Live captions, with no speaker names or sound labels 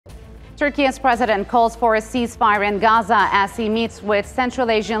Turkey's president calls for a ceasefire in Gaza as he meets with Central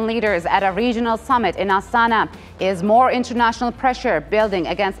Asian leaders at a regional summit in Astana. Is more international pressure building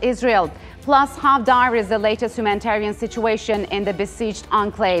against Israel? Plus, how dire is the latest humanitarian situation in the besieged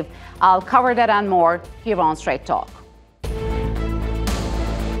enclave? I'll cover that and more here on Straight Talk.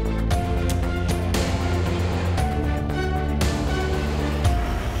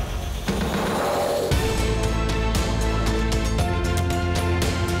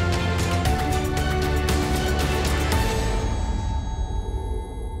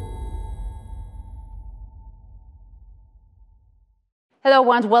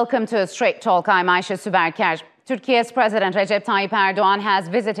 Hello and welcome to Straight Talk. I'm Ayşe Süberker. Turkiye's President Recep Tayyip Erdoğan has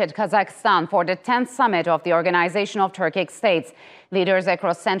visited Kazakhstan for the 10th summit of the Organisation of Turkic States. Leaders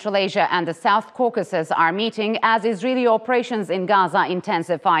across Central Asia and the South Cacausus are meeting as Israeli operations in Gaza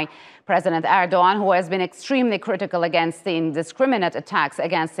intensify. President Erdoğan, who has been extremely critical against the indiscriminate attacks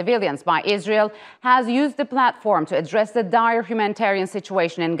against civilians by Israel, has used the platform to address the dire humanitarian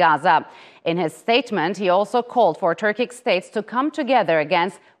situation in Gaza. In his statement, he also called for Turkic states to come together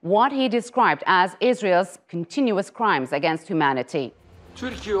against what he described as Israel's continuous crimes against humanity.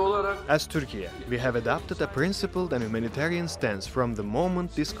 As Turkey, we have adopted a principled and humanitarian stance from the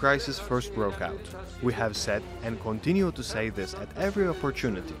moment this crisis first broke out. We have said and continue to say this at every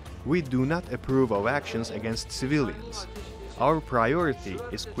opportunity. We do not approve of actions against civilians. Our priority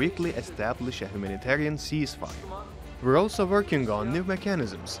is quickly establish a humanitarian ceasefire. We're also working on new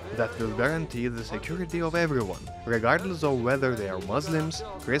mechanisms that will guarantee the security of everyone, regardless of whether they are Muslims,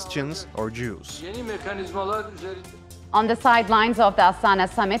 Christians, or Jews. On the sidelines of the Astana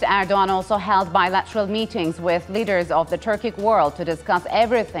Summit, Erdoğan also held bilateral meetings with leaders of the Turkic world to discuss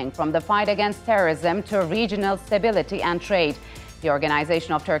everything from the fight against terrorism to regional stability and trade. The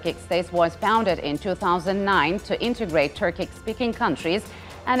Organisation of Turkic States was founded in 2009 to integrate Turkic-speaking countries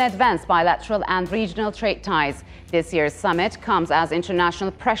and advance bilateral and regional trade ties. This year's summit comes as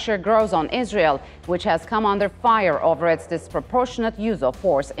international pressure grows on Israel, which has come under fire over its disproportionate use of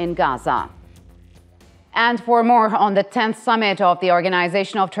force in Gaza. And for more on the 10th summit of the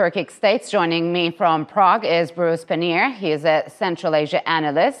Organisation of Turkic States, joining me from Prague is Bruce Panier. He is a Central Asia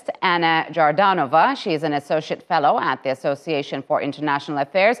analyst. Anna Jordanova, she is an associate fellow at the Association for International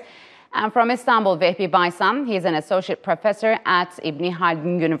Affairs. And from Istanbul, Vehbi Baysam, he is an associate professor at İbn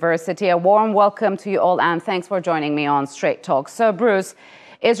Haldun University. A warm welcome to you all, and thanks for joining me on Straight Talk. So, Bruce,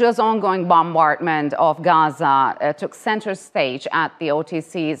 Israel's ongoing bombardment of Gaza took center stage at the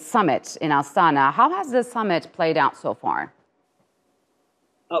OTC summit in Astana. How has the summit played out so far?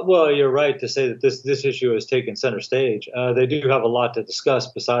 Well, you're right to say that this issue has taken center stage. They do have a lot to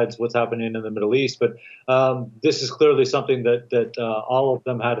discuss besides what's happening in the Middle East, but this is clearly something that all of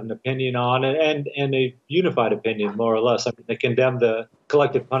them had an opinion on, and a unified opinion, more or less. I mean, they condemned the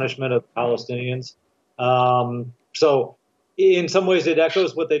collective punishment of Palestinians. So in some ways, it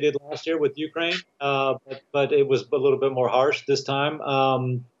echoes what they did last year with Ukraine, but it was a little bit more harsh this time.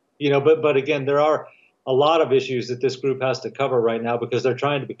 But again, there are a lot of issues that this group has to cover right now because they're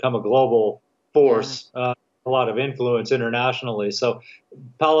trying to become a global force, a lot of influence internationally. So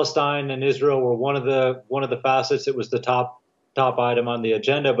Palestine and Israel were one of the facets. It was the top item on the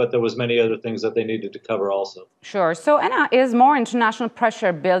agenda, but there was many other things that they needed to cover also. Sure. So, Anna, is more international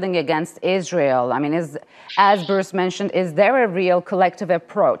pressure building against Israel? I mean, as Bruce mentioned, is there a real collective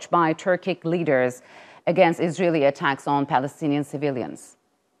approach by Turkic leaders against Israeli attacks on Palestinian civilians?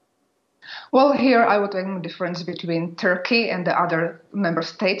 Well, here I would make a difference between Turkey and the other member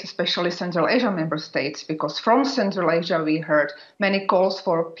states, especially Central Asia member states, because from Central Asia we heard many calls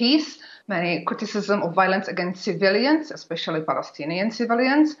for peace, many criticism of violence against civilians, especially Palestinian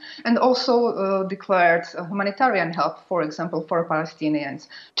civilians, and also declared humanitarian help, for example, for Palestinians.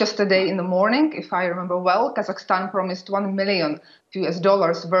 Just today in the morning, if I remember well, Kazakhstan promised $1 million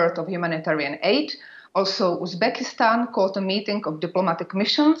worth of humanitarian aid. Also, Uzbekistan called a meeting of diplomatic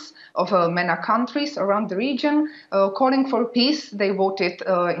missions of MENA countries around the region, calling for peace. They voted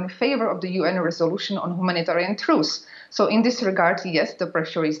in favor of the UN resolution on humanitarian truce. So in this regard, yes, the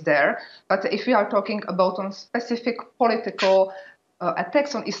pressure is there. But if we are talking about on specific political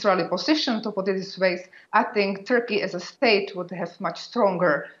attacks on Israeli position, to put it this way, I think Turkey as a state would have much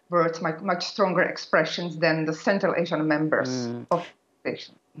stronger words, much stronger expressions than the Central Asian members of the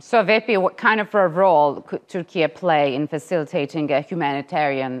nation. So, Vehbi, what kind of a role could Turkey play in facilitating a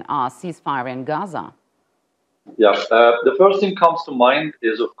humanitarian ceasefire in Gaza? Yeah, the first thing comes to mind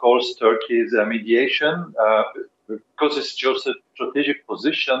is, of course, Turkey's mediation, because its geostrategic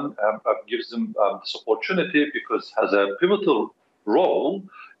position gives them this opportunity because it has a pivotal role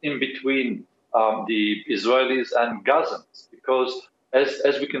in between the Israelis and Gazans, because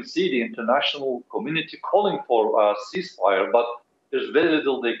as we can see, the international community calling for a ceasefire, but there's very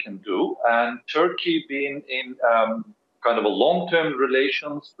little they can do. And Turkey being in kind of a long-term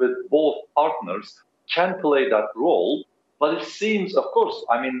relations with both partners can play that role. But it seems, of course,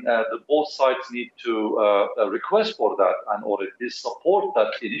 I mean, both sides need to request for that and or at least support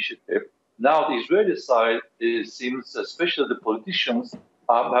that initiative. Now, the Israeli side seems, especially the politicians,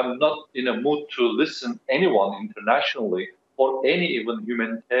 are not in a mood to listen anyone internationally for any even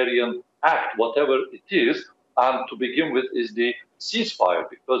humanitarian act, whatever it is. And to begin with is the ceasefire,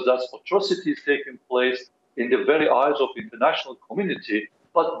 because that's atrocities taking place in the very eyes of the international community,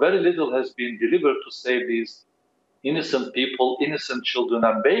 but very little has been delivered to save these innocent people, innocent children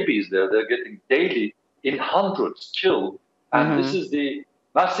and babies there. They're getting daily in hundreds killed. And this is the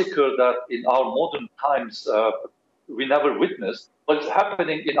massacre that in our modern times we never witnessed, but it's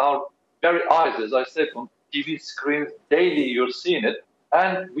happening in our very eyes. As I said, on TV screens daily, you're seeing it.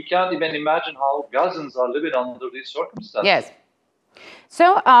 And we can't even imagine how Gazans are living under these circumstances. Yes.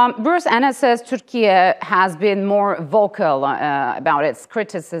 So, Bruce, Anna says Turkey has been more vocal about its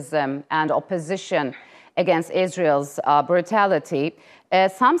criticism and opposition against Israel's brutality.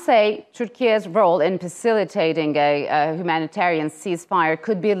 Some say Turkey's role in facilitating a humanitarian ceasefire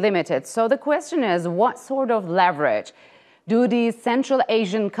could be limited. So the question is, what sort of leverage do these Central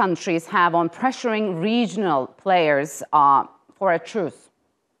Asian countries have on pressuring regional players for a truce?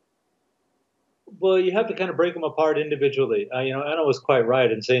 Well, you have to kind of break them apart individually. Anna was quite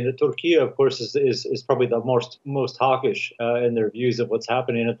right in saying that Turkey, of course, is probably the most hawkish in their views of what's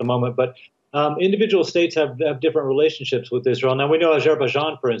happening at the moment. But individual states have different relationships with Israel. Now, we know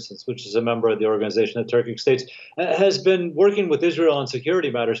Azerbaijan, for instance, which is a member of the Organisation of Turkic States, has been working with Israel on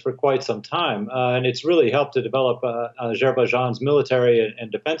security matters for quite some time. And it's really helped to develop Azerbaijan's military and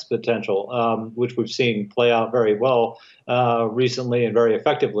defense potential, which we've seen play out very well recently and very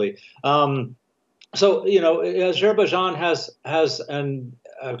effectively. So, Azerbaijan has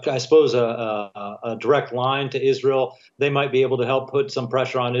I suppose, a direct line to Israel. They might be able to help put some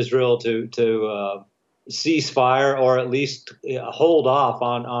pressure on Israel to cease fire or at least hold off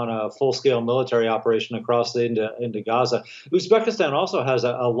on a full-scale military operation across into Gaza. Uzbekistan also has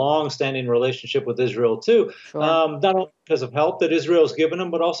a long-standing relationship with Israel, too, not only because of help that Israel has given them,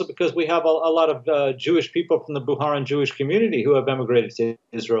 but also because we have a lot of Jewish people from the Bukharan Jewish community who have emigrated to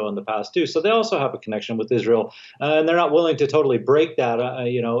Israel in the past, too. So they also have a connection with Israel, and they're not willing to totally break that,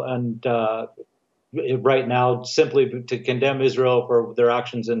 right now, simply to condemn Israel for their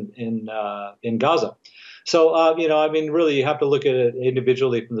actions in Gaza. So, really, you have to look at it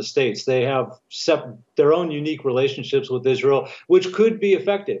individually from the states. They have their own unique relationships with Israel, which could be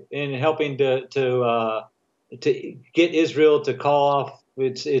effective in helping to get Israel to call off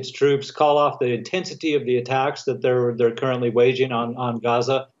its troops, call off the intensity of the attacks that they're currently waging on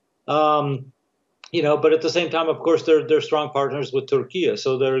Gaza. But at the same time, of course, they're strong partners with Turkey,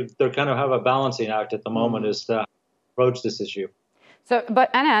 so they're kind of have a balancing act at the moment as to approach this issue. So, but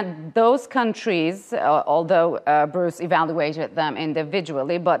Anna, those countries, although Bruce evaluated them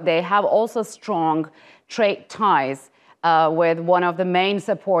individually, but they have also strong trade ties with one of the main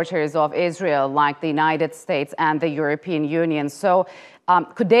supporters of Israel, like the United States and the European Union. So,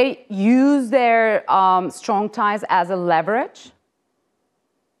 could they use their strong ties as a leverage?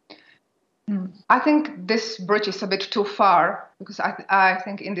 I think this bridge is a bit too far, because I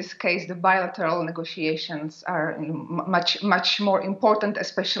think in this case the bilateral negotiations are much more important,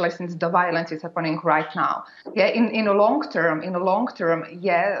 especially since the violence is happening right now. Yeah, in a long term,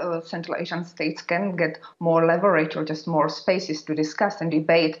 Central Asian states can get more leverage or just more spaces to discuss and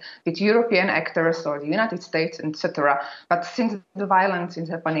debate with European actors or the United States, etc. But since the violence is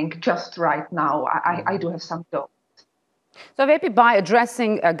happening just right now, I do have some doubts. So maybe by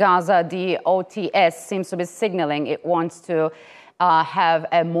addressing Gaza, the OTS seems to be signaling it wants to have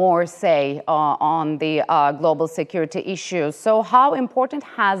a more say on the global security issues. So how important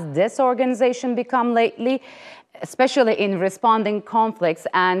has this organization become lately, especially in responding conflicts?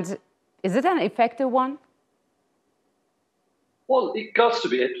 And is it an effective one? Well, it got to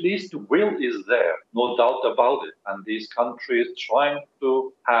be. At least the will is there, no doubt about it. And these countries trying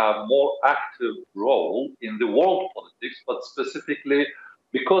to have more active role in the world politics, but specifically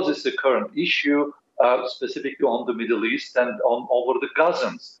because it's a current issue, specifically on the Middle East and over the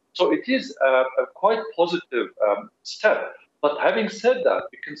Gazans. So it is a quite positive step. But having said that,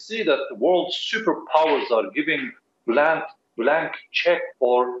 you can see that the world's superpowers are giving blank check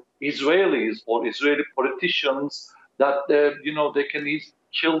for Israelis or Israeli politicians that they can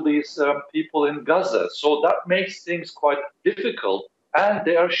kill these people in Gaza. So that makes things quite difficult and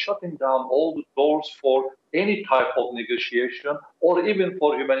they are shutting down all the doors for any type of negotiation or even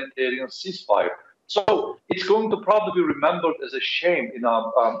for humanitarian ceasefire. So it's going to probably be remembered as a shame in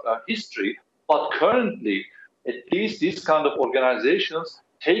our history, but currently, at least these kind of organizations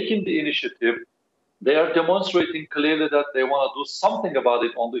taking the initiative, they are demonstrating clearly that they want to do something about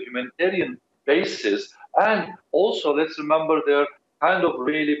it on the humanitarian basis. And also, let's remember, they're kind of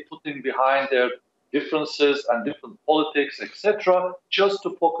really putting behind their differences and different politics, etc., just to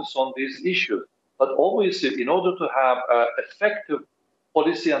focus on these issues. But obviously, in order to have effective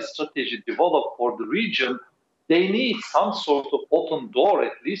policy and strategy developed for the region, they need some sort of open door.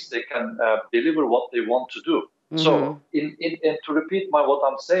 At least they can deliver what they want to do. Mm-hmm. So, and to repeat what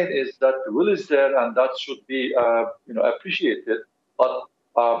I'm saying is that the will is there, and that should be appreciated. But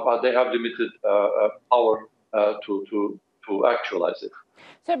they have limited power to actualize it.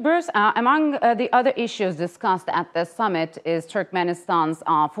 So, Bruce, among the other issues discussed at the summit is Turkmenistan's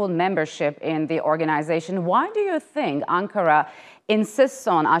full membership in the organization. Why do you think Ankara insists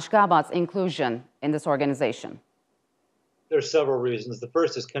on Ashgabat's inclusion in this organization? There's several reasons. The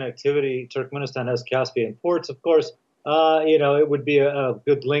first is connectivity. Turkmenistan has Caspian ports, of course. It would be a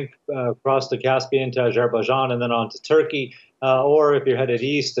good link across the Caspian to Azerbaijan and then on to Turkey. Or if you're headed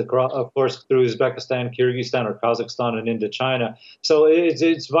east, of course, through Uzbekistan, Kyrgyzstan, or Kazakhstan and into China. So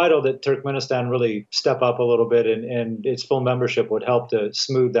it's vital that Turkmenistan really step up a little bit, and its full membership would help to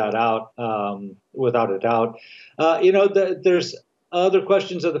smooth that out, without a doubt. There's other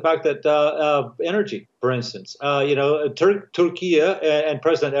questions of the fact that energy, for instance, Turkiye and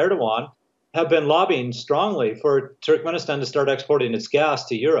President Erdogan have been lobbying strongly for Turkmenistan to start exporting its gas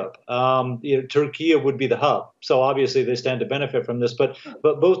to Europe. Turkiye would be the hub, so obviously they stand to benefit from this. But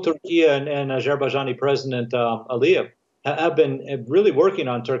both Turkiye and Azerbaijani President Aliyev have been really working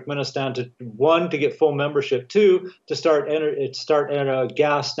on Turkmenistan to get full membership, two, to start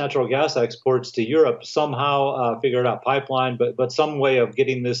natural gas exports to Europe, somehow figure out pipeline, but some way of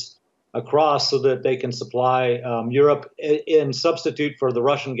getting this across so that they can supply Europe in substitute for the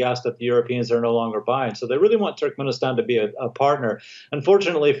Russian gas that the Europeans are no longer buying. So they really want Turkmenistan to be a partner.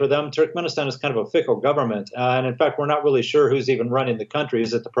 Unfortunately for them, Turkmenistan is kind of a fickle government. And in fact, we're not really sure who's even running the country.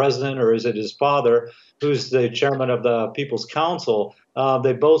 Is it the president or is it his father, who's the chairman of the People's Council?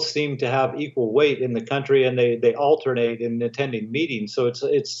 They both seem to have equal weight in the country, and they alternate in attending meetings. So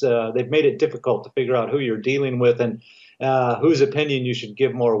they've made it difficult to figure out who you're dealing with and whose opinion you should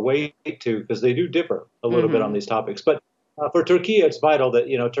give more weight to, because they do differ a little bit on these topics. But for Turkey, it's vital that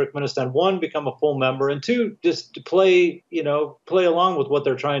Turkmenistan, one, become a full member, and two, just to play along with what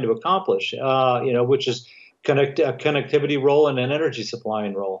they're trying to accomplish, which is a connectivity role and an energy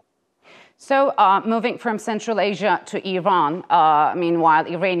supplying role. So moving from Central Asia to Iran, meanwhile,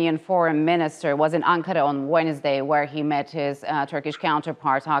 Iranian foreign minister was in Ankara on Wednesday, where he met his Turkish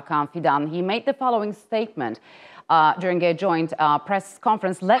counterpart, Hakan Fidan. He made the following statement during a joint press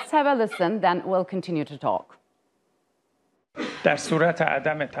conference. Let's have a listen, then we'll continue to talk.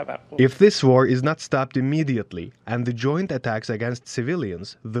 If this war is not stopped immediately and the joint attacks against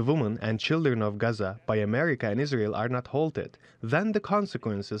civilians, the women and children of Gaza by America and Israel are not halted, then the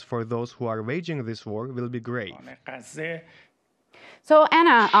consequences for those who are waging this war will be grave. So,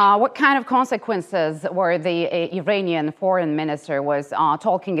 Anna, what kind of consequences were the Iranian foreign minister was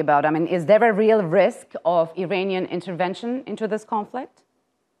talking about? Is there a real risk of Iranian intervention into this conflict?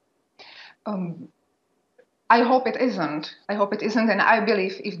 I hope it isn't. And I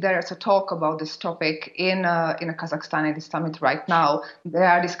believe if there is a talk about this topic in Kazakhstan at this summit right now, they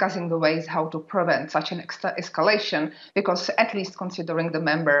are discussing the ways how to prevent such an escalation, because at least considering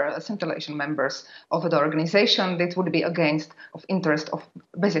the Central Asian members of the organization, that would be against of interest of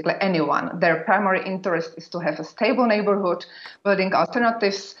basically anyone. Their primary interest is to have a stable neighborhood, building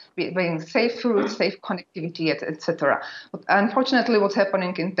alternatives, being safe food, safe connectivity, etc. But unfortunately, what's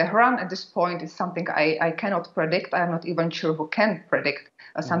happening in Tehran at this point is something I cannot predict. I'm not even sure who can predict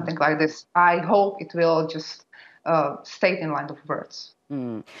something like this. I hope it will just stay in line of words.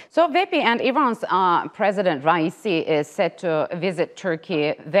 So VP, and Iran's President Raisi is set to visit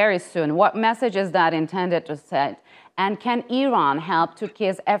Turkey very soon. What message is that intended to send? And can Iran help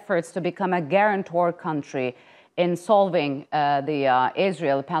Turkey's efforts to become a guarantor country in solving the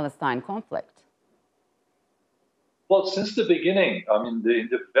Israel-Palestine conflict? Well, since the beginning,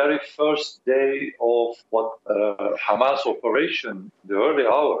 the very first day of Hamas operation, the early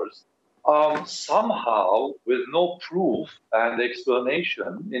hours, somehow, with no proof and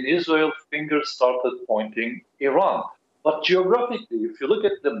explanation, in Israel, fingers started pointing Iran. But geographically, if you look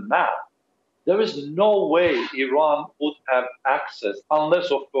at the map, there is no way Iran would have access, unless,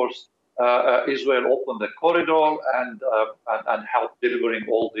 of course, Israel opened the corridor and helped delivering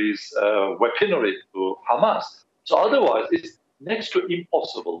all these weaponry to Hamas. So otherwise, it's next to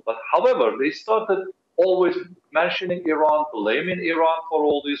impossible. But however, they started always mentioning Iran, blaming Iran for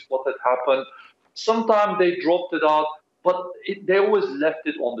all this, what had happened. Sometimes they dropped it out, but they always left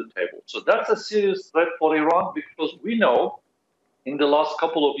it on the table. So that's a serious threat for Iran, because we know in the last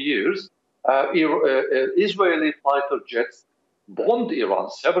couple of years, Israeli fighter jets bombed Iran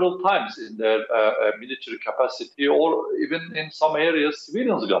several times in their military capacity, or even in some areas,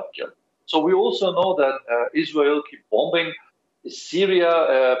 civilians got killed. So we also know that Israel keep bombing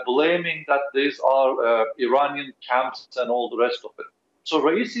Syria, blaming that these are Iranian camps and all the rest of it. So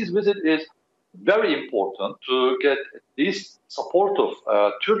Raisi's visit is very important to get this support of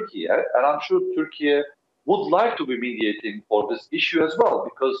Turkey, and I'm sure Turkey would like to be mediating for this issue as well,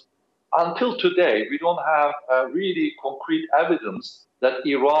 because until today, we don't have really concrete evidence that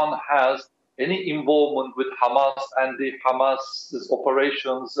Iran has any involvement with Hamas and the Hamas's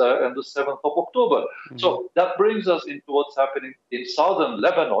operations on the 7th of October. Mm-hmm. So that brings us into what's happening in southern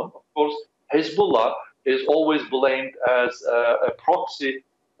Lebanon. Of course, Hezbollah is always blamed as a proxy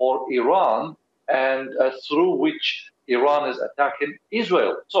for Iran, and through which Iran is attacking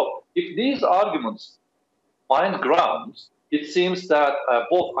Israel. So if these arguments find grounds, it seems that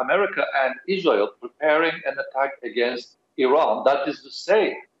both America and Israel preparing an attack against Iran. That is to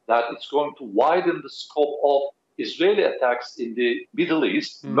say that it's going to widen the scope of Israeli attacks in the Middle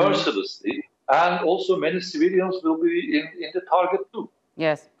East mercilessly, and also many civilians will be in the target too.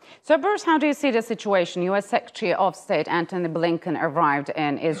 Yes. So, Bruce, how do you see the situation? U.S. Secretary of State Antony Blinken arrived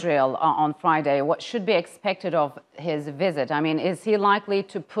in Israel on Friday. What should be expected of his visit? I mean, is he likely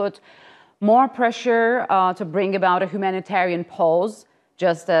to put more pressure to bring about a humanitarian pause,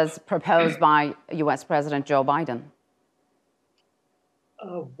 just as proposed by U.S. President Joe Biden?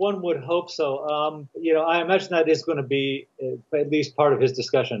 One would hope so. I imagine that is going to be at least part of his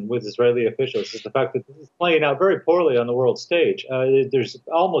discussion with Israeli officials, is the fact that this is playing out very poorly on the world stage. There's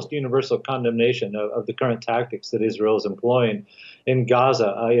almost universal condemnation of the current tactics that Israel is employing in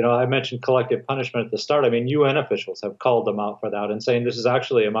Gaza. I mentioned collective punishment at the start. I mean, UN officials have called them out for that and saying this is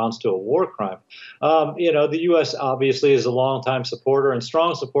actually amounts to a war crime. The U.S. obviously is a longtime supporter and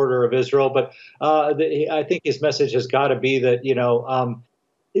strong supporter of Israel, but I think his message has got to be that,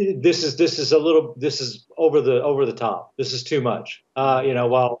 this is over the top. This is too much.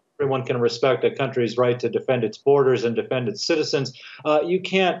 While everyone can respect a country's right to defend its borders and defend its citizens, you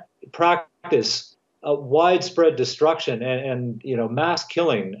can't practice widespread destruction and mass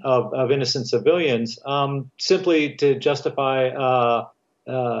killing of innocent civilians simply to justify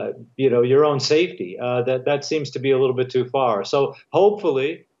your own safety. That seems to be a little bit too far. So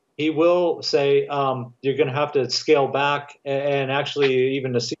hopefully he will say you're going to have to scale back, and actually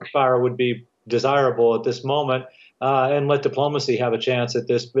even a ceasefire would be desirable at this moment, and let diplomacy have a chance at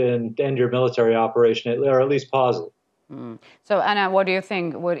this and end your military operation, or at least pause it. So, Anna, what do you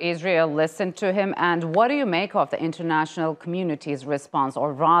think? Would Israel listen to him? And what do you make of the international community's response,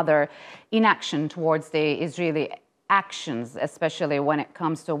 or rather inaction towards the Israeli actions, especially when it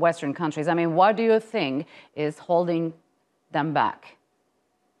comes to Western countries? I mean, what do you think is holding them back?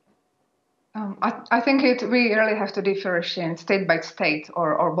 I think we really have to differentiate state by state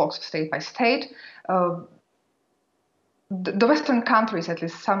or both state by state. The Western countries, at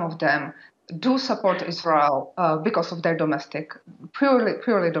least some of them, do support Israel because of their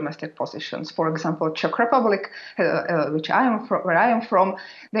purely domestic positions. For example, Czech Republic, where I am from,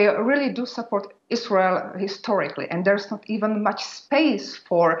 they really do support Israel historically, and there's not even much space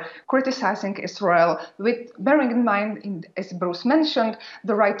for criticizing Israel, with bearing in mind, as Bruce mentioned,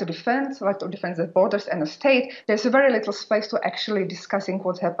 the right to defend the borders and the state. There's very little space to actually discussing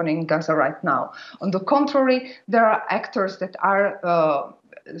what's happening in Gaza right now. On the contrary, there are actors that are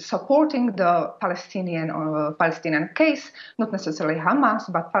supporting the Palestinian case, not necessarily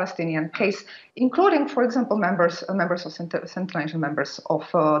Hamas, but Palestinian case, including, for example, members of Central Asian members of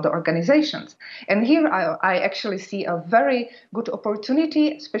the organizations. And here I actually see a very good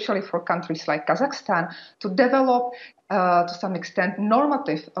opportunity, especially for countries like Kazakhstan, to develop to some extent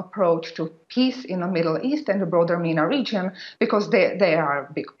normative approach to peace in the Middle East and the broader MENA region, because they are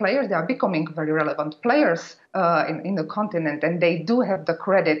big players. They are becoming very relevant players in the continent, and they do have the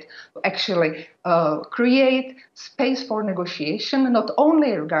credit to actually create space for negotiation, not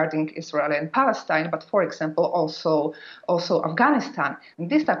only regarding Israel and Palestine, but, for example, also Afghanistan and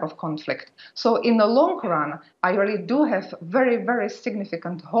this type of conflict. So in the long run, I really do have very, very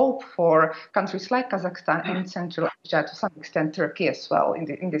significant hope for countries like Kazakhstan and Central Asia, to some extent Turkey as well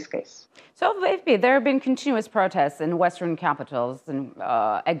in this case. So, VP, there have been continuous protests in Western capitals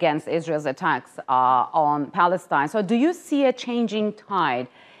against Israel's attacks on Palestine. So do you see a changing tide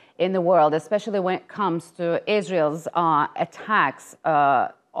in the world, especially when it comes to Israel's attacks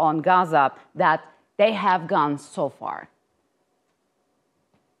on Gaza, that they have gone so far?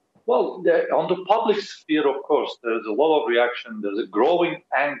 Well, on the public sphere, of course, there's a lot of reaction. There's a growing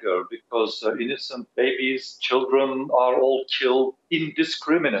anger because innocent babies, children are all killed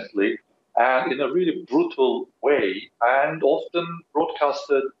indiscriminately and in a really brutal way, and often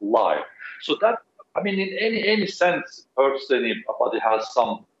broadcasted live. So that, I mean, in any sense, hurts anybody has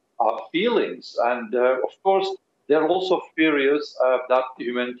some feelings. And of course, they're also furious that the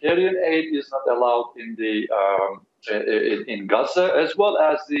humanitarian aid is not allowed in the in Gaza, as well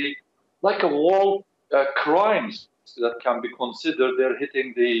as the like a war crimes that can be considered. They're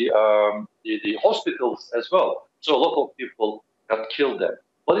hitting the hospitals as well. So a lot of people got killed there.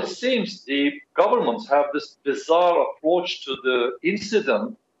 But it seems the governments have this bizarre approach to the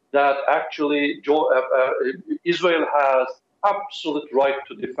incident that actually Israel has absolute right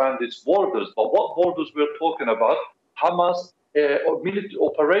to defend its borders. But what borders we're talking about? Hamas military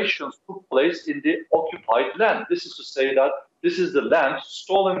operations took place in the occupied land. This is to say that this is the land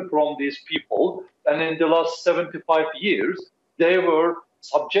stolen from these people, and in the last 75 years, they were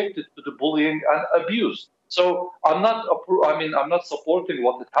subjected to the bullying and abuse. So I'm not supporting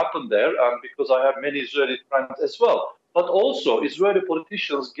what had happened there, because I have many Israeli friends as well. But also, Israeli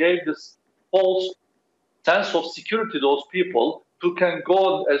politicians gave this false sense of security to those people who can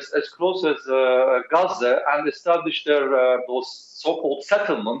go as close as Gaza and establish their those so-called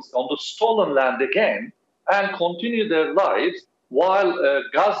settlements on the stolen land again and continue their lives while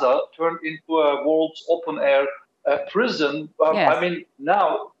Gaza turned into a world's open-air prison. Yes. I mean,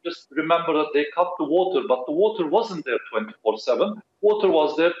 now just remember that they cut the water, but the water wasn't there 24/7. Water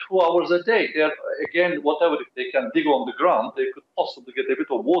was there 2 hours a day. They're, again, whatever they can dig on the ground, they could possibly get a bit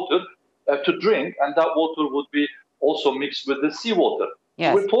of water to drink, and that water would be also mixed with the seawater.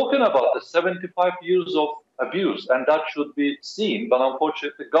 Yes. So we're talking about the 75 years of abuse, and that should be seen. But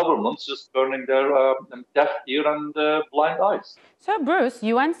unfortunately, governments just turning their deaf ear and blind eyes. So, Bruce,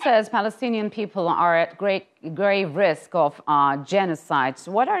 UN says Palestinian people are at grave risk of genocide.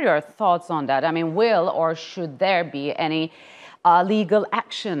 So what are your thoughts on that? I mean, will or should there be any legal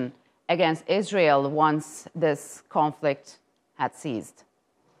action against Israel once this conflict had ceased?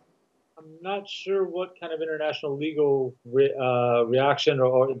 I'm not sure what kind of international legal reaction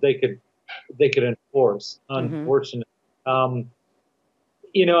or they could enforce. Unfortunately,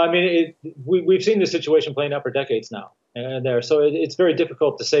 we've seen this situation playing out for decades now, and so it's very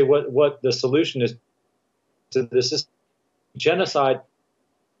difficult to say what the solution is to this. Is genocide.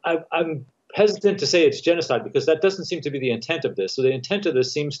 I'm hesitant to say it's genocide because that doesn't seem to be the intent of this. So the intent of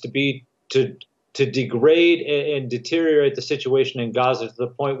this seems to be to degrade and deteriorate the situation in Gaza to the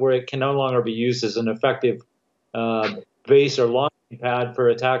point where it can no longer be used as an effective base or launching pad for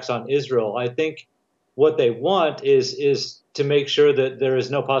attacks on Israel. I think what they want is to make sure that there is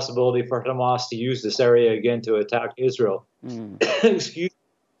no possibility for Hamas to use this area again to attack Israel. Excuse me.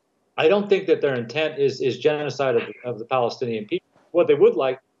 I don't think that their intent is genocide of the Palestinian people. What they would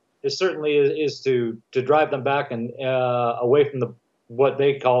like is certainly is to drive them back and away from what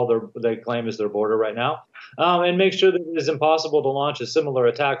they claim is their border right now, and make sure that it is impossible to launch a similar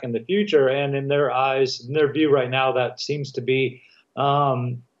attack in the future. And in their eyes, in their view right now, that seems to be,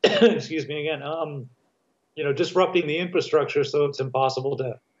 excuse me again, disrupting the infrastructure so it's impossible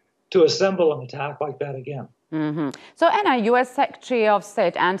to assemble an attack like that again. So, Anna, U.S. Secretary of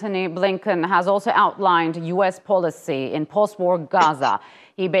State Antony Blinken has also outlined U.S. policy in post-war Gaza.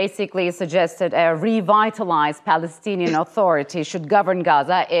 He basically suggested a revitalized Palestinian Authority should govern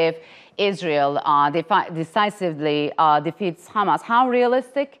Gaza if Israel decisively defeats Hamas. How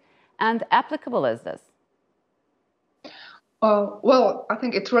realistic and applicable is this? Well, I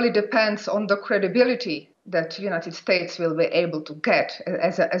think it really depends on the credibility that the United States will be able to get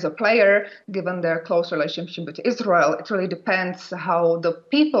as a player, given their close relationship with Israel. It really depends how the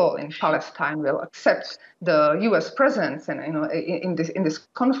people in Palestine will accept the U.S. presence and in this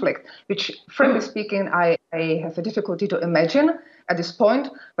conflict, which, frankly speaking, I have a difficulty to imagine at this point.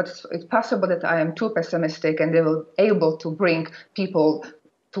 But it's possible that I am too pessimistic, and they will be able to bring people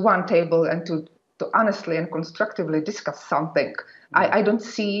to one table and to honestly and constructively discuss something. I don't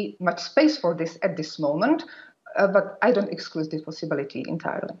see much space for this at this moment. but I don't exclude this possibility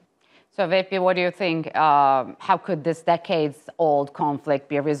entirely. So, Vehbi, what do you think? How could this decades-old conflict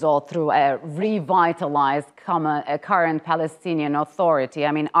be resolved through a revitalized current Palestinian Authority?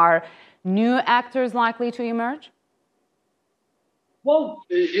 I mean, are new actors likely to emerge? Well,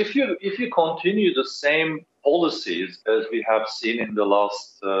 if you continue the same policies as we have seen in the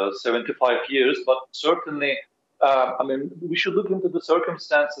last 75 years, but certainly, I mean, we should look into the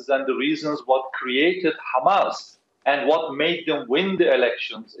circumstances and the reasons what created Hamas and what made them win the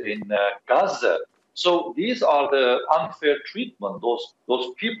elections in Gaza. So these are the unfair treatment those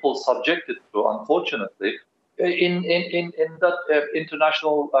people subjected to, unfortunately, in that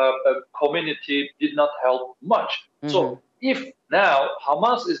international community did not help much. Mm-hmm. So if now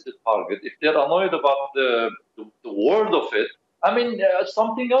Hamas is the target, if they're annoyed about the word of it, I mean,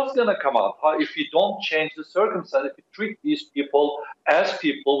 something else is going to come out. If you don't change the circumstance, if you treat these people as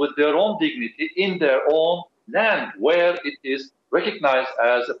people with their own dignity in their own land, where it is recognized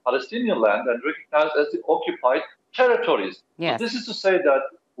as a Palestinian land and recognized as the occupied territories. Yes. So this is to say that,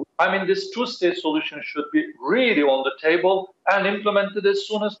 I mean, this two-state solution should be really on the table and implemented as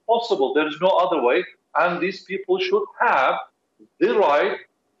soon as possible. There is no other way. And these people should have the right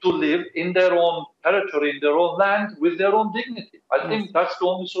to live in their own territory, in their own land, with their own dignity. I think that's the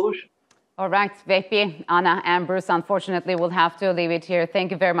only solution. All right, Vehbi, Anna, and Bruce, unfortunately, we'll have to leave it here.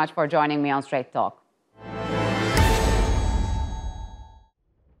 Thank you very much for joining me on Straight Talk.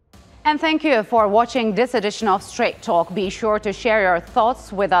 And thank you for watching this edition of Straight Talk. Be sure to share your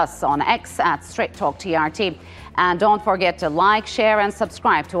thoughts with us on X at Straight Talk TRT. And don't forget to like, share, and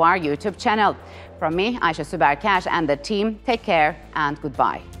subscribe to our YouTube channel. From me, Ayşe Süberkaş, and the team, take care and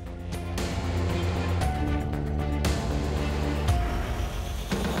goodbye.